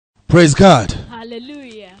Praise God.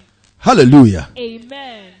 Hallelujah. Hallelujah.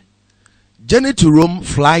 Amen. Journey to Rome,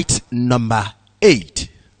 flight number 8.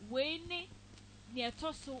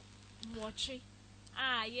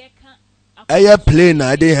 Air plane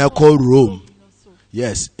I didn't call Rome.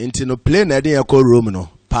 Yes, into no plane I didn't call Rome. No,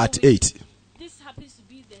 part 8. This happens to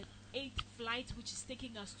be the 8th flight which is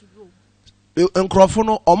taking us to Rome.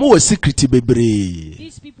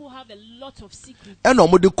 These people have a lot of secrets. And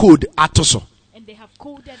the code atoso. And they have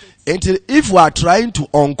coded it. Until if we are trying to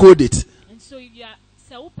uncode it. And so if you are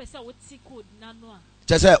code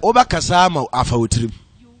just say over kasama afawutrim.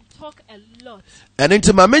 You talk a lot. And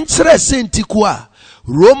into my mentre sentikwa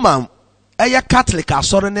Roman aya Catholic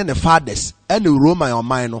asore ne fathers and Roman or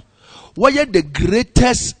minor. What are the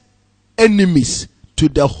greatest enemies to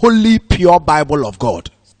the holy pure Bible of God?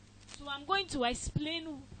 So I'm going to explain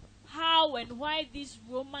how and why these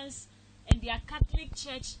Romans and their Catholic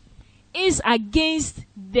Church is against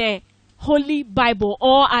the Holy Bible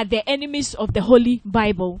or are the enemies of the Holy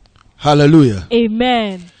Bible. Hallelujah.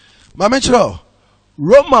 Amen. Mama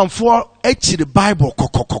Roman for the Bible.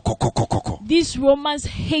 These Romans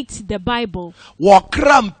hate the Bible.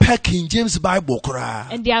 King James Bible.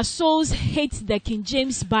 And their souls hate the King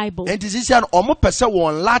James Bible. And this is an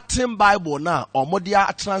one Latin Bible now, or they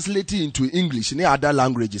are translated into English in other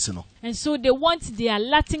languages. And so they want their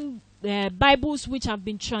Latin Bibles which have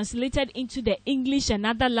been translated into the English and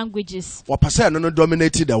other languages.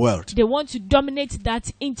 Dominated the world. They want to dominate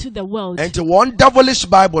that into the world. And to one devilish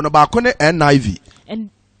Bible, NIV. And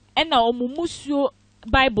omumusuo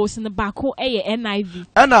Bibles in the Bako NIV.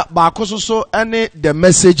 And Bako so any the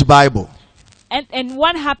Message Bible. And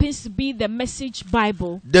what happens to be the Message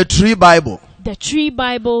Bible? The Tree Bible. The Tree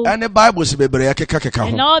Bible. And the Bibles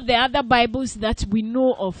and all the other Bibles that we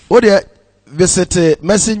know of. Oh dear. Visit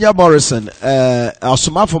Messenger Morrison,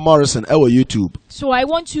 Osumafo Morrison, our YouTube. So I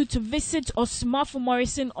want you to visit Osumafo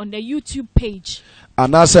Morrison on the YouTube page.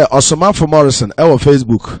 And I say Osumafo Morrison, our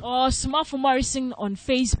Facebook. Or Osumafo Morrison on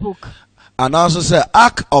Facebook. And I also say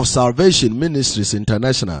Ark of Salvation Ministries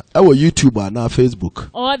International, our YouTube and our Facebook.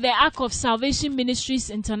 Or the Ark of Salvation Ministries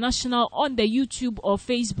International on the YouTube or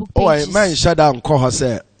Facebook pages. Oh, I man shut down call her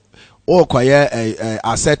say, oh,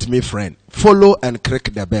 accept me friend. Follow and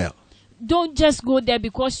click the bell. Don't just go there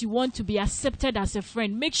because you want to be accepted as a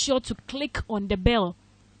friend. Make sure to click on the bell.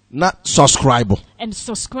 Not subscribe. And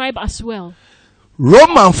subscribe as well.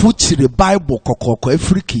 Roman fuchi the Bible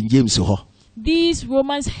every King James. These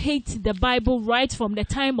Romans hate the Bible right from the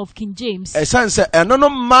time of King James.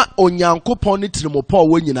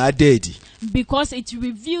 Because it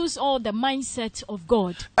reveals all the mindset of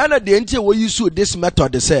God. And at the end we use this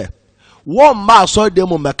method they say. One mark so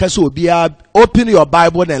them open your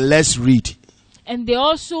Bible and let's read. And they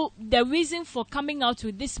also, the reason for coming out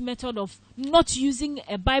with this method of not using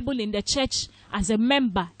a Bible in the church as a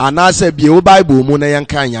member. And I say Bible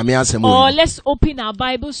or let's open our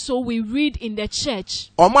Bible so we read in the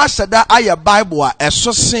church. Bible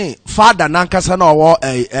Father nankasa na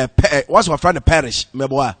what's my friend parish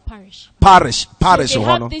parish. So they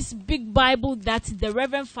have this big Bible that the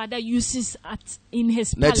Reverend Father uses in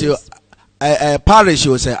his palace. Parish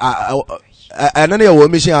will say and then your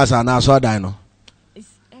mission as an asordino.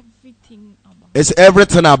 It's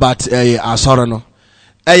everything about asorano.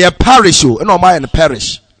 A parish you no my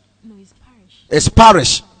parish. No, it's parish. It's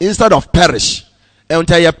parish instead of parish. And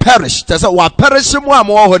tell you parish. That's what parish more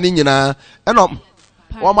honey and one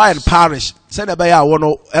my parish. Say the bay I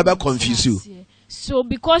won't ever confuse you. So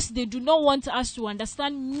because they do not want us to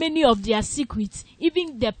understand many of their secrets,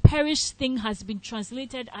 even the parish thing has been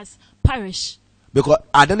translated as parish. Because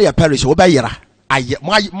I don't know parish.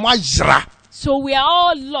 So we are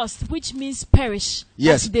all lost, which means parish.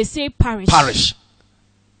 Yes. They say parish. Parish.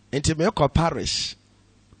 Into me call parish.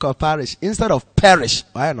 Call parish. Instead of parish,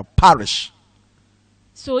 I know parish.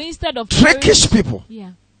 So instead of trickish people.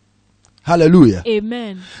 Yeah. Hallelujah.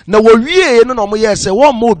 Amen. Now we no mo yes say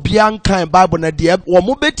one more bianca Bible na de one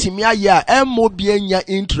mo betimi aya and mo bianya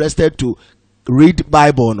interested to read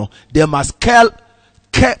Bible no. They must cast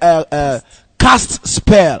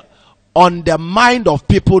spell on the mind of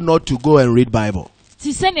people not to go and read Bible.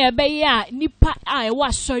 Ti se na ebe ya nipa a e wa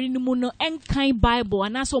sori ni mu no enkan Bible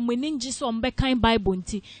anaso mo ninji so mbe kan Bible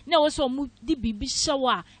nti na wo so mo di bibi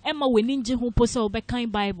hyewa e ma we ninji ho po se wo be kan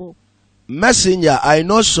Bible. Messenger, I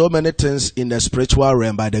know so many things in the spiritual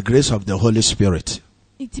realm by the grace of the Holy Spirit.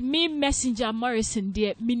 It me Messenger Morrison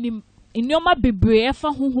dear minim inyoma bebre efa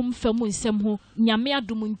honhom famu nsem ho nyame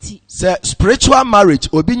adom nti. Say spiritual marriage,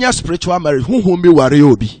 obinya spiritual marriage honhom bi ware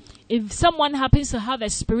obi. if someone happens to have a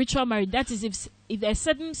spiritual marriage, that is if a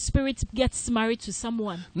certain spirit gets married to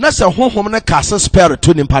someone, and the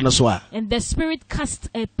spirit casts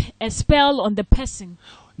a spell on the person,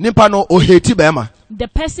 the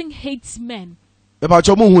person hates men.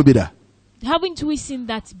 Haven't we seen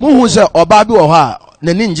that before?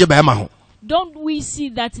 Don't we see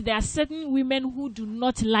that there are certain women who do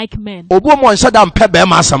not like men? And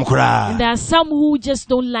there are some who just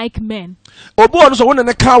don't like men. And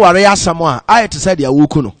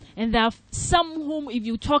there are some whom, if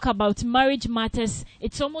you talk about marriage matters,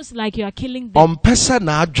 it's almost like you are killing them. They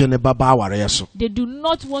do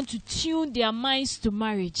not want to tune their minds to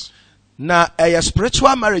marriage. Na a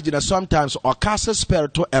spiritual marriage in sometimes or cast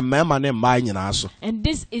spirit to a man and also. And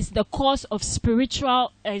this is the cause of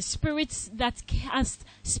spiritual spirits that cast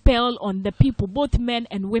spell on the people, both men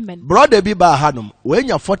and women. Brother Biba Hanum, when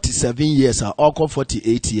you're 47 years or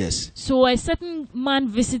 48 years. So a certain man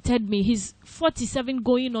visited me. He's 47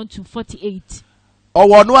 going on to 48. Or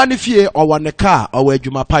one if you or one a car or where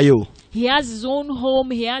you mapayo. He has his own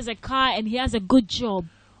home, he has a car, and he has a good job.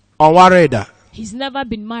 On Wareda. He's never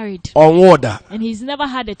been married. On water. And he's never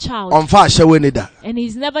had a child. On fashion winida. And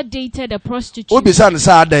he's never dated a prostitute.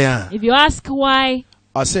 If you ask why,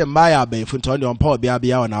 I say Maya Bay Funton on Paul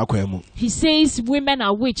Biabia and Aquemu. He says women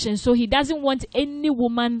are witch, and so he doesn't want any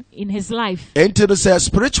woman in his life. Into the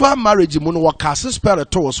spiritual marriage, Munwakasa spirit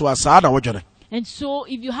to so as Sada. And so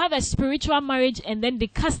if you have a spiritual marriage and then they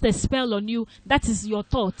cast a spell on you, that is your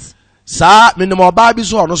thought. Sa minimum baby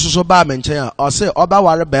so no so ba menchen or say oba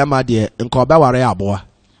ware be ma de nko oba ware aboa.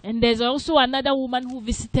 And there's also another woman who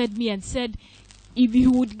visited me and said if he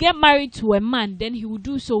would get married to a man, then he would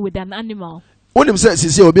do so with an animal. Onim say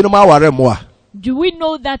sisi obi no ma ware mo a. Do we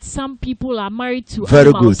know that some people are married to very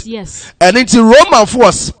animals? Good. Yes. And into Roman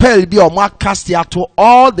for spell be or cast to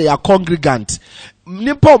all their congregants. So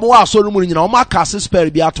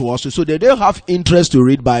they don't have interest to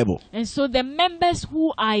read Bible. And so the members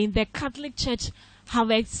who are in the Catholic Church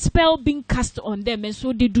have a spell being cast on them, and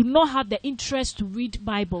so they do not have the interest to read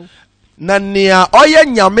Bible. And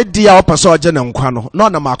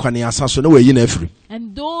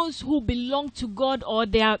those who belong to God, or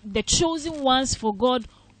they are the chosen ones for God,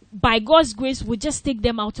 by God's grace will just take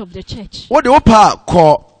them out of the church. What do you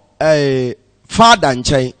call a father and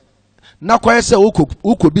chain? Now,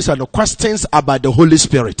 who could be some questions about the Holy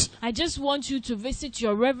Spirit? I just want you to visit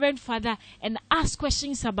your Reverend Father and ask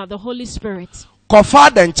questions about the Holy Spirit.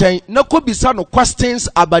 Father and chain, no could be some questions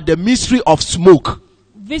about the mystery of smoke.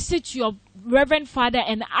 Visit your Reverend Father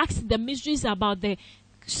and ask the mysteries about the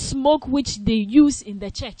smoke which they use in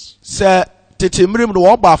the church. Sir, Titimrim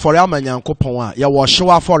no oba for Yamanyankopon, ya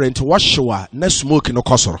washowa for into washowa, ne smoke no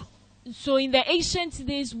kosoro. So in the ancient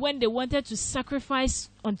days, when they wanted to sacrifice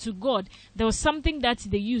unto God, there was something that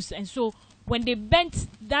they used. And so when they burnt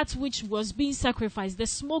that which was being sacrificed, the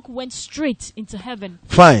smoke went straight into heaven.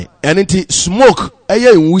 Fine. And into smoke, and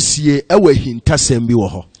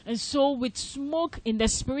so with smoke in the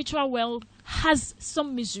spiritual world has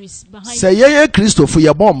some mysteries behind it. Say Christopher,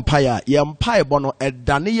 your bomb pie, your pie bono, a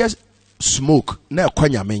Daniel smoke, ne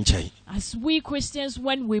kwanya menchai. As we Christians,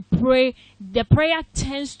 when we pray, the prayer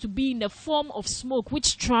tends to be in the form of smoke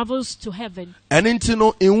which travels to heaven. And into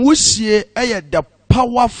no in which ye the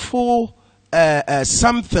powerful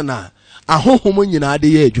something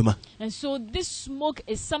and so this smoke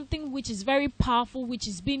is something which is very powerful, which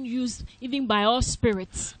is being used even by all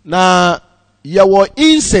spirits. Na yawo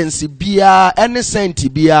incense bia any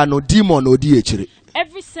scent bia no demon odi echire.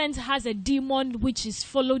 Every scent has a demon which is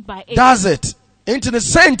followed by a. Does it? Into the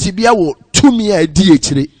scent bia wo tumi adi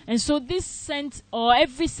echire. And so this scent, or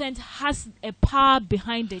every scent, has a power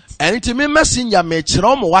behind it. And into me messenger me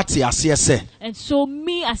chiro mo wate ase se. And so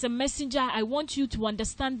me as a messenger, I want you to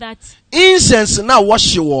understand that incense na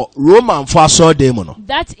wash wo Roman for so dem no.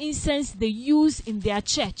 That incense they use in their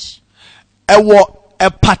church. A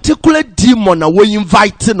particular demon na we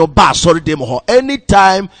invite no ba sorry dem ho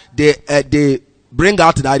anytime they bring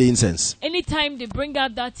out that incense. Anytime they bring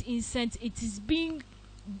out that incense, it is being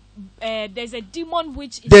there's a demon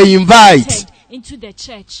which is they invite into the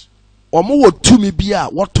church. At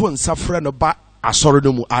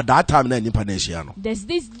that time there's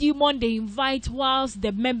this demon they invite whilst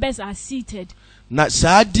the members are seated. Now,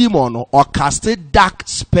 that demon or casted dark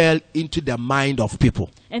spell into the mind of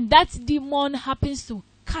people. And that demon happens to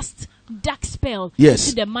cast dark spell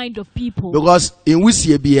into the mind of people. Because in which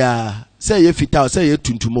ye be say ye fit out, say ye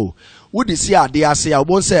tuntumo. Would you see they say I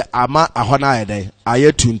won't say ama ahona ede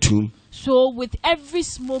aye tuntum. So with every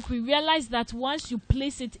smoke, we realize that once you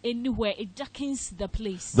place it anywhere, it darkens the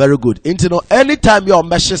place. Very good. Anytime your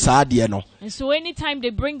meshes are there, no. And so anytime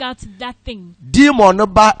they bring out that thing, demon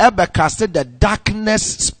ever casted the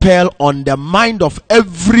darkness spell on the mind of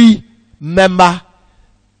every member.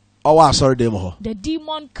 Oh, sorry, demon. The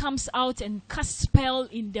demon comes out and casts spell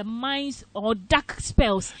in the minds, or dark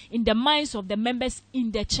spells in the minds of the members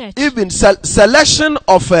in the church. Even selection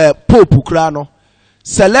of a pope Ukrano.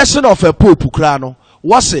 Selection of a pope Ukrano.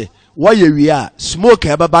 What's it? Why we are smoke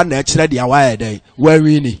about natural day where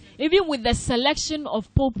we need. Even with the selection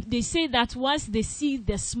of pope, they say that once they see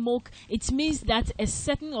the smoke, it means that a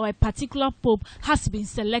certain or a particular pope has been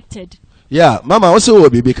selected. Yeah, Mama also will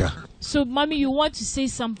be bigger. So, Mommy, you want to say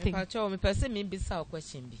something?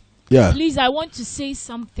 Yeah. Please, I want to say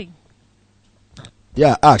something.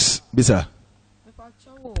 Yeah, ask, Bisa.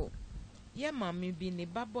 Yeah, Mommy, be ne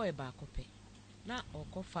baboy bakope. Na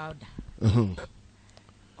oko founder.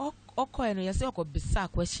 Oko eno yase oko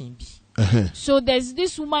bisa question bi. So there's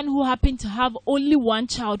this woman who happened to have only one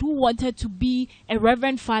child who wanted to be a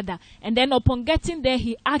reverend father, and then upon getting there,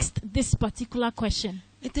 he asked this particular question.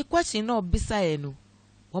 It's question no bisa eno.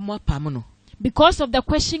 Omo pamono. Because of the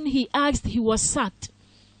question he asked, he was sacked.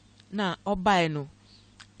 Na oba eno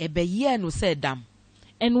ebe ye no said dam.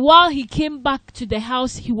 And while he came back to the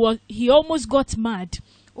house, he almost got mad.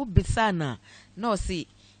 Ubisana no see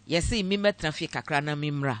yesi mi metrafi kakra na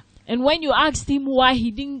mimra. And when you asked him why he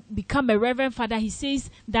didn't become a reverend father, he says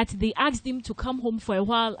that they asked him to come home for a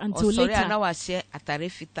while until later. Sorry, na wa share atare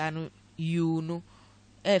fitano you know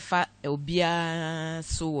efa obia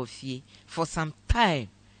so ofie for some time.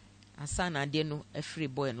 Asana de no every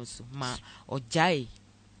boy no so ma ojai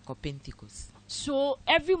ko Pentecost. So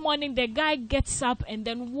every morning the guy gets up and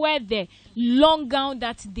then wear the long gown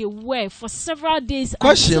that they wear for several days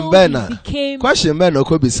until he became. Question Ben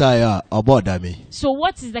Okobisaya about me. So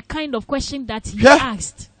what is the kind of question that he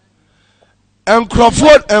asked? And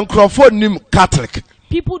Crawford nim Catholic.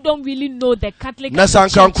 People don't really know the Catholic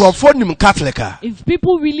Church. Crawford nim Catholic. If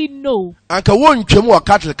people really know, Anka won twemu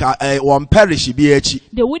Catholic one parish bi echi.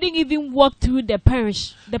 They wouldn't even walk through the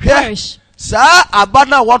parish. The parish. Sa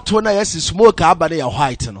abana what na yes smoke abana ya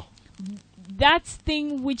white no. That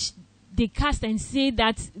thing which they cast and say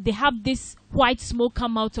that they have this white smoke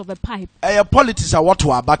come out of a pipe. Politics are what to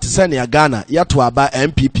about send ya Ghana, ya to about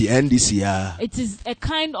MPP NDC ya. It is a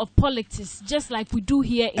kind of politics, just like we do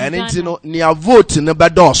here in Ghana. And you know, near vote in the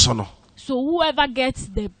bedoso no. So whoever gets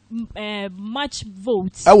the much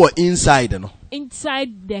votes. Inside no.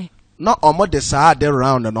 Inside the. Not omo de sa de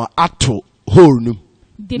round no ato hole no.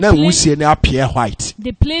 They place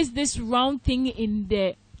this round thing in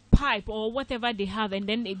the pipe or whatever they have, and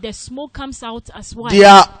then the smoke comes out as white. They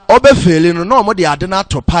are overfailing. No more. They are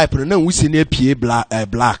not to pipe. And then we see near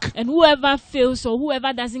black. And whoever fails or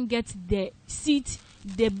whoever doesn't get the seat,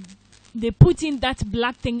 they put in that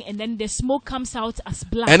black thing, and then the smoke comes out as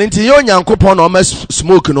black. And until you yankopon almost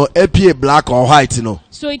smoke no appear black or white no.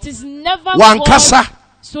 So it is never one kasa.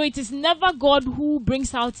 So it is never God who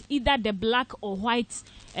brings out either the black or white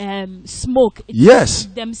smoke. It's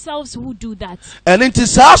themselves who do that. And it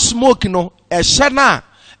is our smoke, no, a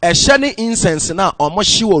shani incense na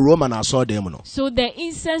almost she will Roman I saw them no. So the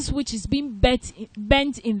incense which is being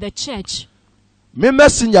burnt in the church. Me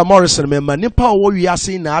messenger Morrison me manipa wo wi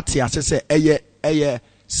ase na ate ase say eye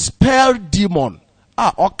spell demon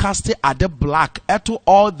or cast at the black to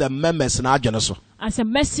all the members na adwene so. As a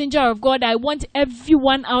messenger of God, I want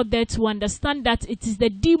everyone out there to understand that it is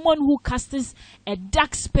the demon who casts a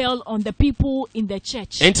dark spell on the people in the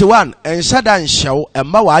church. And so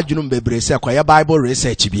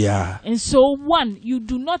you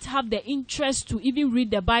do not have the interest to even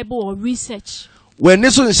read the Bible or research. And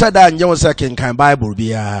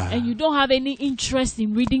you don't have any interest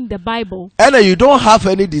in reading the Bible. And you don't have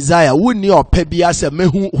any desire.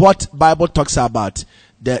 What Bible talks about.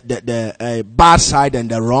 The bad side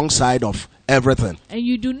and the wrong side of everything. And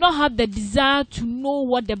you do not have the desire to know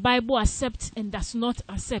what the Bible accepts and does not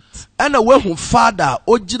accept. And when father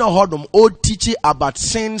old teaching about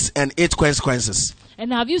sins and its consequences.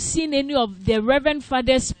 And have you seen any of the reverend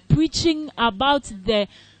fathers preaching about the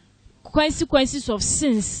consequences of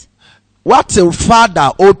sins? What a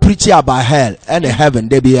father or preaching about hell and heaven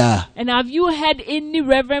they be are. And have you heard any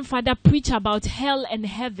reverend father preach about hell and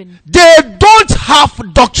heaven? They don't have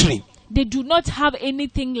doctrine. They do not have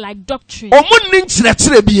anything like doctrine.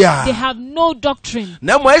 They have no doctrine.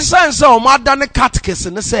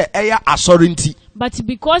 But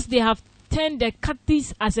because they have attend the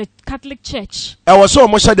Catholics as a Catholic church.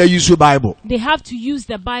 They use the Bible. They have to use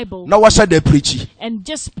the Bible. Now what they preach? And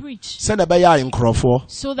just preach. Send a bayer in Crawford.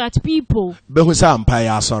 So that people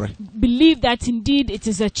sorry. believe that indeed it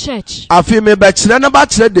is a church. I feel me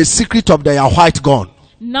the secret of their white gown.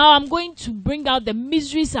 Now I'm going to bring out the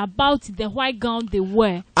mysteries about the white gown they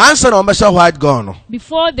wear. Answer on white gown.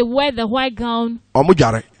 Before they wear the white gown,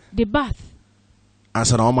 they bath.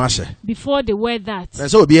 Answer on before they wear that.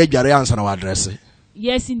 So be a answer our address.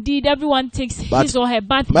 Yes, indeed, everyone takes his or her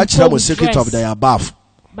bath before we dress. Secret of their bath.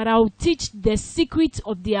 But I will teach the secret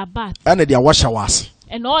of their bath. And their washer.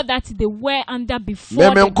 And all that they wear under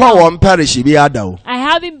before the I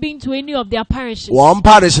haven't been to any of their parishes. I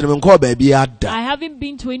haven't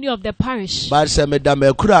been to any of the parish. But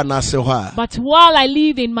while I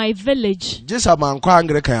live in my village,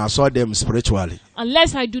 I saw them spiritually.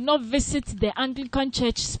 Unless I do not visit the Anglican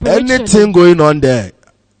church spiritually, anything going on there,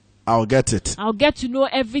 I'll get it. I'll get to know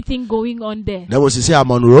everything going on there. That was to say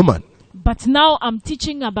I'm on Roman. But now I'm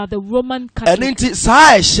teaching about the Roman Catholic.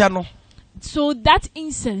 So that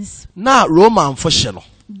incense na Roman functional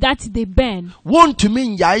that they burn, want to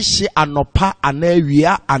mean yaishi anopa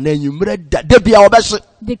anawia ananyumre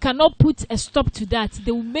they cannot put a stop to that.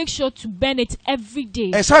 They will make sure to burn it every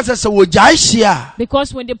day.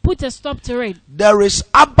 Because when they put a stop to it, there is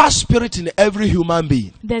Abba spirit in every human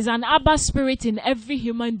being. There's an Abba spirit in every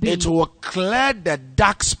human being. It will clear the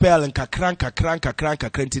dark spell and that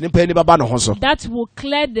will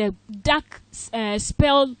clear the dark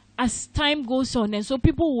spell as time goes on, and so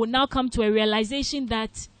people will now come to a realization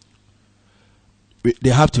that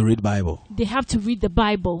they have to read Bible. They have to read the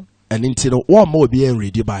Bible. And until one more be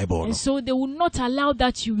read the Bible. And so they will not allow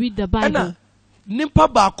that you read the Bible. Read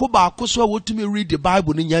the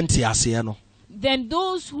Bible. Then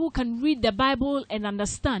those who can read the Bible and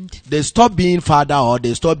understand, they stop being father or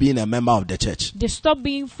they stop being a member of the church. They stop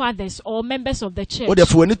being fathers or members of the church. What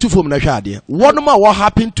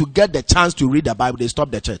happened to get the chance to read the Bible? They stop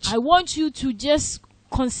the church. I want you to just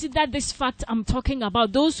consider this fact I'm talking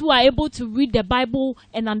about. Those who are able to read the Bible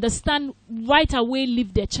and understand right away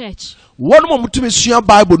leave the church. One moment to see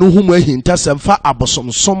Bible no whom he intersemfa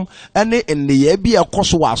abosom and in the ebia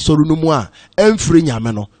koso wa soru no mu a emfiri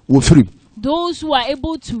nyame no wo firi. Those who are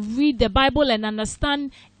able to read the Bible and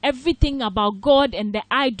understand everything about God and the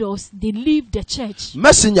idols, they leave the church.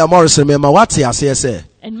 Messenger Morrison, say.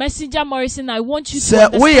 And Messenger Morrison, I want you to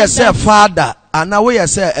understand we say a father, and now we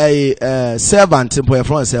say a servant,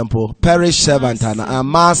 for example, parish servant and a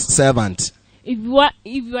mass servant. If you are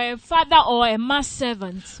a father or a mass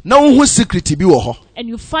servant, no who secret be wo. And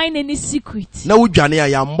you find any secret, no dwane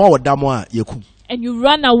ya mbo damo a yeku. And you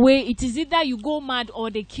run away, it is either you go mad or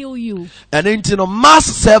they kill you. And into no mass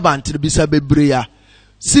servant to be sabebrea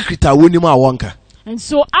secret awonimu awonka. And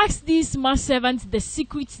so ask these mass servants the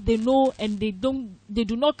secrets they know and they do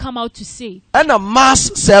not come out to say. And a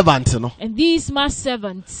mass servant, no. And these mass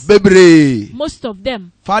servants, bebre, most of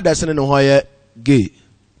them, fathers no hoye gay.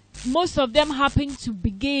 Most of them happen to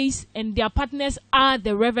be gays and their partners are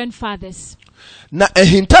the reverend fathers. Na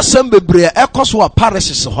ehintasem bebre ekoso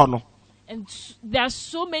parishes hono. And there are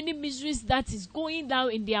so many miseries that is going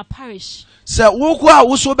down in their parish. So,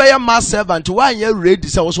 who be a mass servant? Why you ready?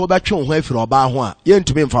 So, also about you for a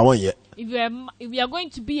if you are going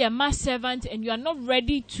to be a mass servant and you are not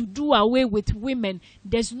ready to do away with women,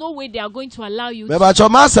 there's no way they are going to allow you. But your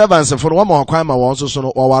mass servants for one more crime,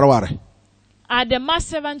 also are the mass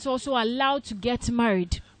servants also allowed to get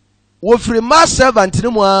married? Free mass servant,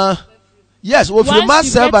 yes, free mass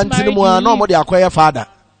servant, no more acquire father.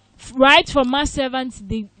 Right from mass servants,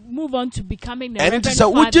 they move on to becoming a reverend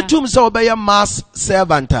father. Mass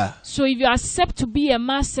servant. So if you accept to be a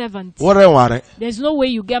mass servant, there's no way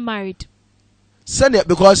you get married. Send it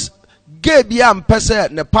because gay be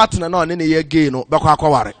ne partner no ne gay no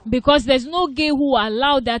because there's no gay who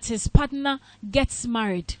allow that his partner gets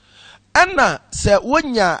married. And say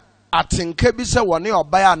wonya atinke bi say woni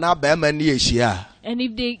obaya na ba ma ne ehia. And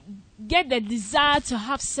if they get the desire to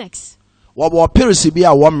have sex, they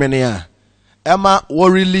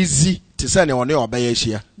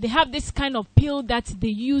have this kind of pill that they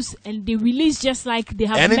use and they release just like they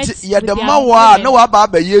have and met with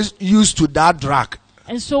used to that drug.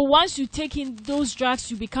 And so once you take in those drugs,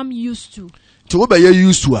 you become used to.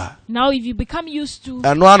 Now if you become used to,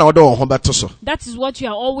 that is what you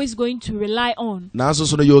are always going to rely on. Now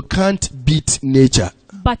so you can't beat nature.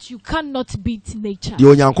 But you cannot beat nature.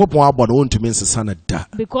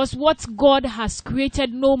 Because what God has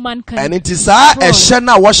created, no man can and it is destroy.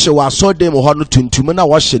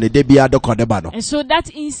 And so that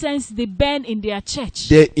incense they burn in their church.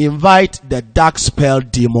 They invite the dark spell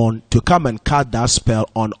demon to come and cast that spell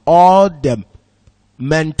on all the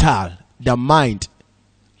mind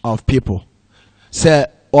of people. Say,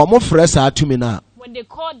 when they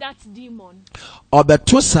call that demon,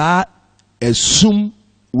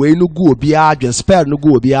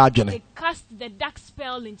 they cast the dark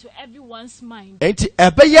spell into everyone's mind.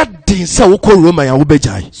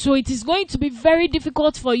 So it is going to be very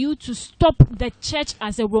difficult for you to stop the church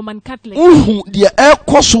as a Roman Catholic.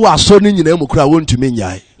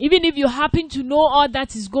 Even if you happen to know all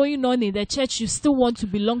that is going on in the church, you still want to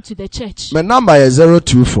belong to the church. My number is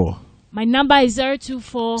 024. My number is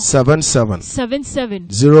 024 77 013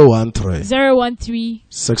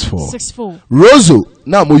 64. Rosu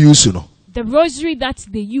na mo use no. The rosary that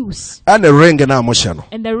they use. And the ring na mo hye no.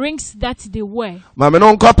 And the rings that they wear. Ma me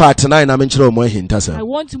no nko part 9 na me nkyere mo ahinta sa. I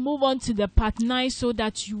want to move on to the part 9 so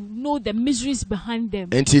that you know the mysteries behind them.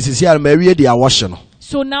 Enti sisi al ma wie dia wash no.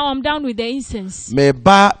 So now I'm done with the incense. Me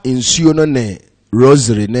ba nsuo no ne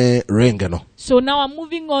rosary ne ring no. So now I'm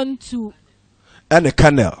moving on to and the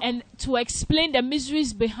candle. And to explain the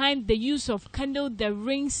mysteries behind the use of candle, the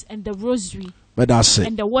rings, and the rosary. But that's it.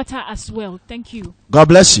 And the water as well. Thank you. God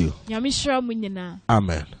bless you. Amen.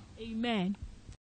 Amen. Amen.